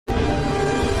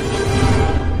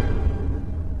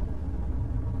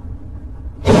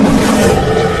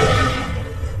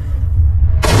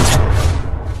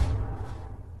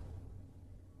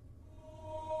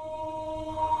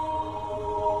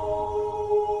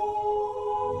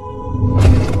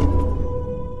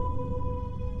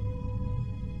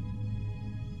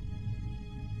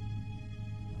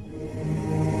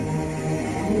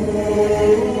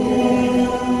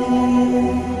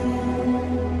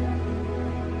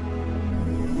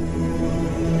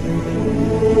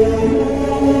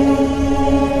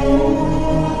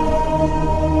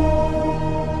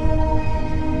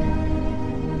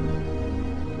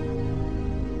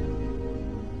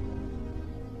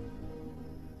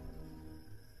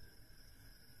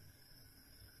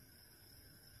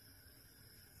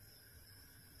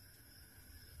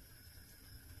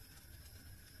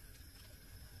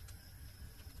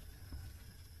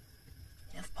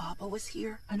Papa was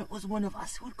here and it was one of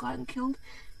us who had gotten killed,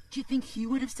 do you think he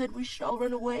would have said we should all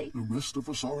run away? The rest of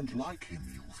us aren't like him,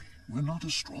 Yuvi. We're not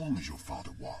as strong as your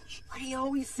father was. But he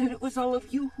always said it was all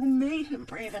of you who made him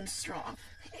brave and strong.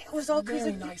 It was all because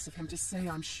Very nice of him to say,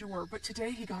 I'm sure, but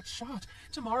today he got shot.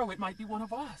 Tomorrow it might be one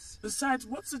of us. Besides,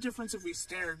 what's the difference if we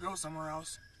stay or go somewhere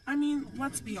else? I mean,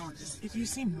 let's be honest. If you've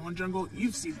seen one jungle,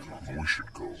 you've seen them all. We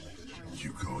should go.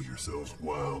 You call yourselves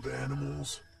wild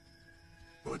animals?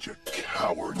 Bunch of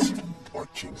cowards. Our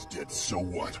king's dead, so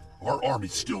what? Our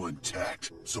army's still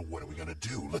intact. So what are we gonna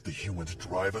do? Let the humans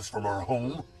drive us from our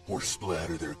home? Or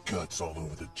splatter their guts all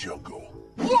over the jungle?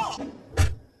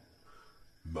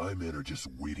 My men are just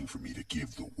waiting for me to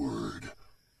give the word.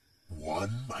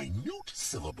 One minute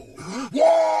syllable. War!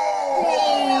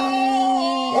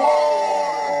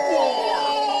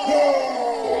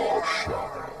 Oh, shut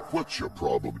up. What's your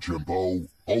problem, Jimbo?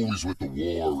 Always with the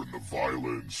war and the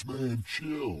violence. Man,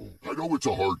 chill. I know it's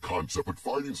a hard concept, but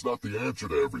fighting's not the answer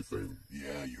to everything.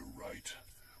 Yeah, you're right.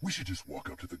 We should just walk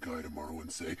up to the guy tomorrow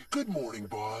and say, "Good morning,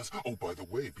 boss. Oh, by the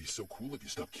way, it'd be so cool if you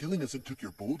stopped killing us and took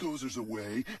your bulldozers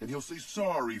away." And he'll say,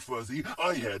 "Sorry, Fuzzy.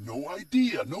 I had no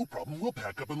idea. No problem. We'll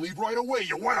pack up and leave right away.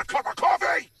 You want a cup of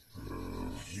coffee?"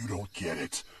 You don't get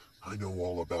it. I know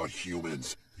all about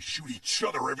humans. They shoot each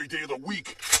other every day of the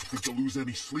week. Think to lose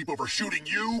any sleep over shooting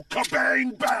you?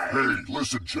 Kabang bang! Hey,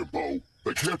 listen, Jimbo.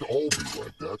 They can't all be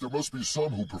like that. There must be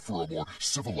some who prefer a more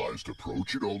civilized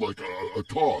approach, you know, like a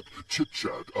talk,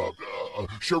 chit-chat,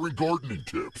 sharing gardening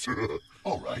tips.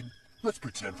 All right, let's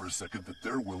pretend for a second that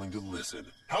they're willing to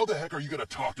listen. How the heck are you going to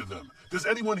talk to them? Does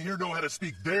anyone here know how to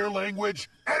speak their language?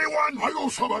 Anyone? I know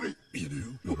somebody. You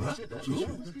do?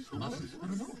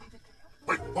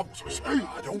 Wait, what was I saying?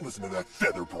 Don't listen to that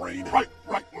feather brain. Right,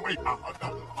 wait.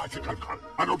 I think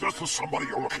I know just the somebody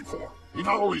you're looking for. He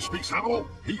not only speaks animal,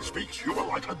 he speaks human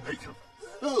like a native.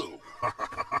 Oh.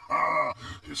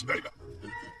 His name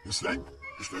is...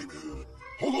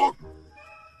 Hold on.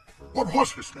 What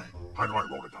was his name? I know I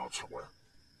wrote it down somewhere.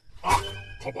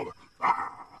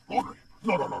 Audrey.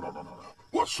 No.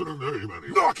 What's the name, anyway?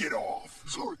 Knock it off!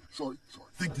 Sorry.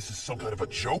 Think this is some kind of a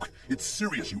joke? It's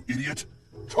serious, you idiot.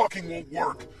 Talking won't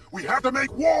work. We have to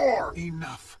make war!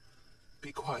 Enough.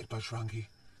 Be quiet, Bajrangi.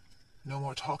 No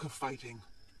more talk of fighting.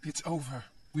 It's over.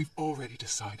 We've already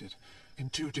decided. In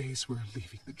 2 days, we're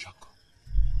leaving the jungle.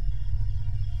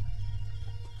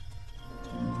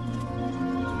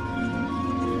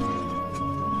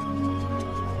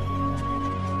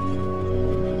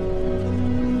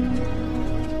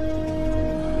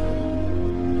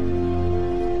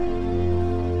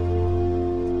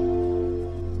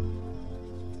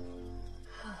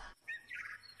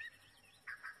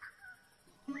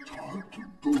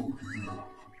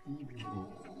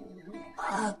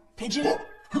 Pigeon?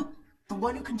 The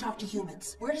one who can talk to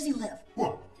humans. Where does he live?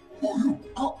 What? Who are you?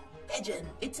 Oh, Pigeon,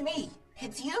 it's me.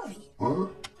 It's Yuvi. Huh?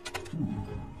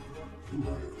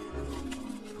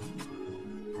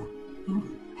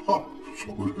 So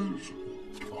it is.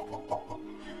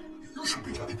 You should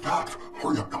be getting back.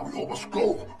 Hurry up now, we all must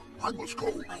go. I must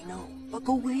go. I know, but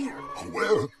go where?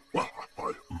 Where?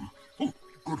 Well,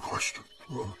 good question.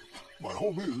 My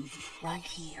home is... Right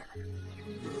here.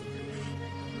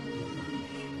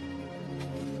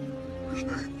 His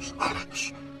name's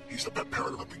Alex. He's the pet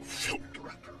parrot of a big film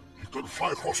director. He's gonna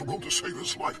fly across the room to save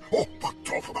his life. Oh, but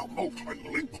talk about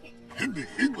multilingual. Hindi,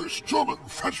 English, German,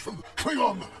 French, and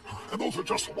Klingon. And those are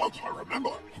just the ones I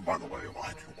remember. By the way,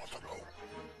 why do you want to know?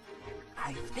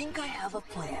 I think I have a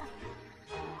plan.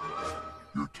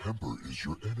 Your temper is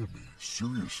your enemy.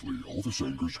 Seriously, all this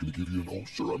anger's gonna give you an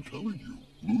ulcer, I'm telling you.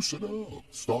 Loosen up.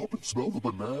 Stop and smell the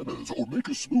bananas, or make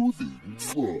a smoothie.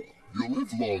 Mwah. You'll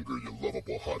live longer, you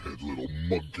lovable hothead little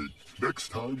monkey. Next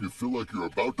time you feel like you're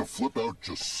about to flip out,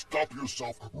 just stop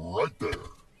yourself right there.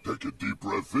 Take a deep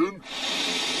breath in.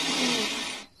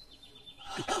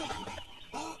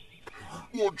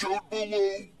 Watch out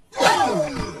below.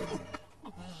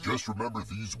 Just remember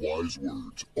these wise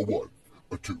words. A 1,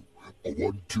 a 2, a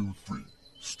 1, 2, 3.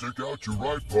 Stick out your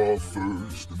right paw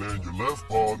first, and then your left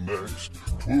paw next.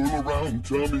 Twirl around,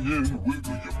 tummy in,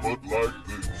 wiggle your butt like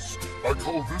this. I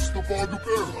call this the Vaga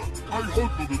Bear Hug. I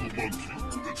hug the little monkey,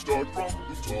 then start from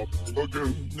the top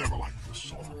again. Never liked this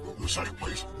song. In the second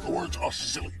place, the words are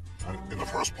silly. And in the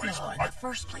first place, In the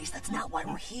first place, that's not why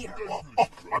we're here.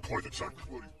 My point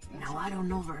exactly. Now, I don't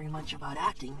know very much about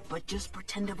acting, but just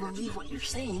pretend to believe what you're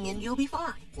saying and you'll be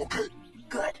fine. Okay.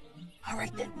 Good. All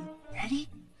right then. Ready?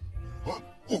 Huh?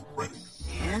 Oh, ready.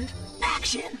 And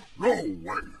action! No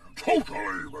way. Totally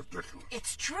ridiculous.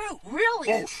 It's true,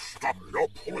 really. Oh, stop it. You're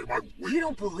pulling my weight. You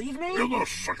don't believe me? In the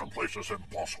second place, it's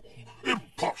impossible.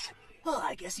 Impossible. Well,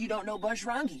 I guess you don't know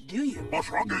Bajrangi, do you?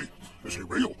 Bajrangi? Is he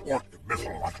real or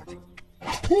mythological?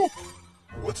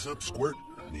 What's up, Squirt?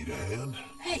 Need a hand?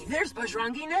 Hey, there's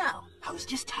Bajrangi now. I was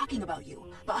just talking about you,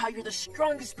 about how you're the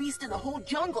strongest beast in the whole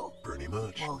jungle. Pretty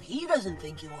much. Well, he doesn't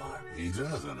think you are. He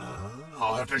doesn't, huh?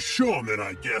 I'll have to show him then,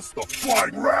 I guess. The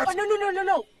flying rat! Oh,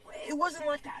 no. It wasn't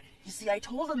like that. You see, I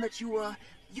told him that you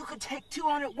could take two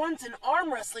on at once in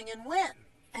arm wrestling and win.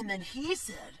 And then he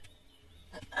said...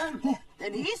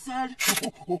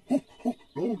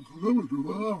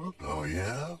 Oh,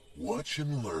 yeah? Watch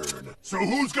and learn. So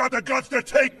who's got the guts to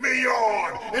take me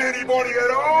on? Anybody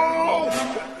at all?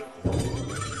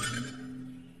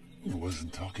 He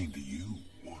wasn't talking to you.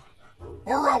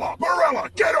 Morella,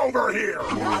 get over here!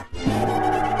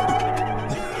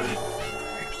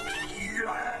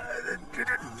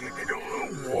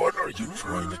 What are you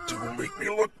trying to do? Make me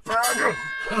look bad?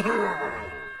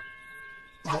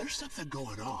 There's something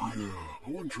going on. Yeah, I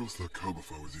wouldn't trust that cub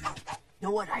if I was you.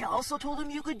 Know what I also told him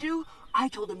you could do? I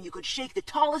told him you could shake the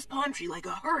tallest palm tree like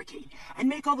a hurricane and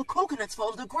make all the coconuts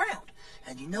fall to the ground.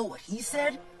 And you know what he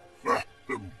said?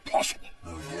 Impossible.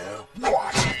 Oh, yeah?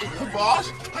 What?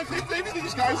 Boss, I think maybe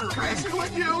these guys are messing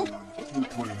with you. You're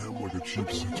playing him like a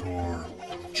cheap sitar.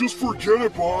 Just forget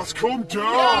it, boss. Come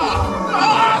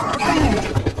down.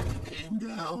 Came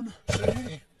down.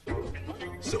 Hey.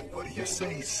 So what do you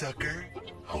say, sucker?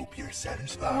 Hope you're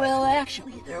satisfied. Well,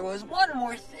 actually, there was one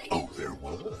more thing. Oh, there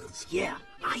was? Yeah,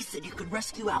 I said you could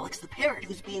rescue Alex the parrot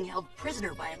who's being held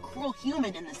prisoner by a cruel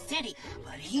human in the city,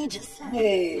 but he just said... No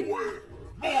way.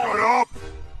 Shut up!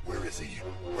 Where is he?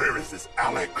 Where is this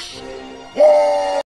Alex? Oh!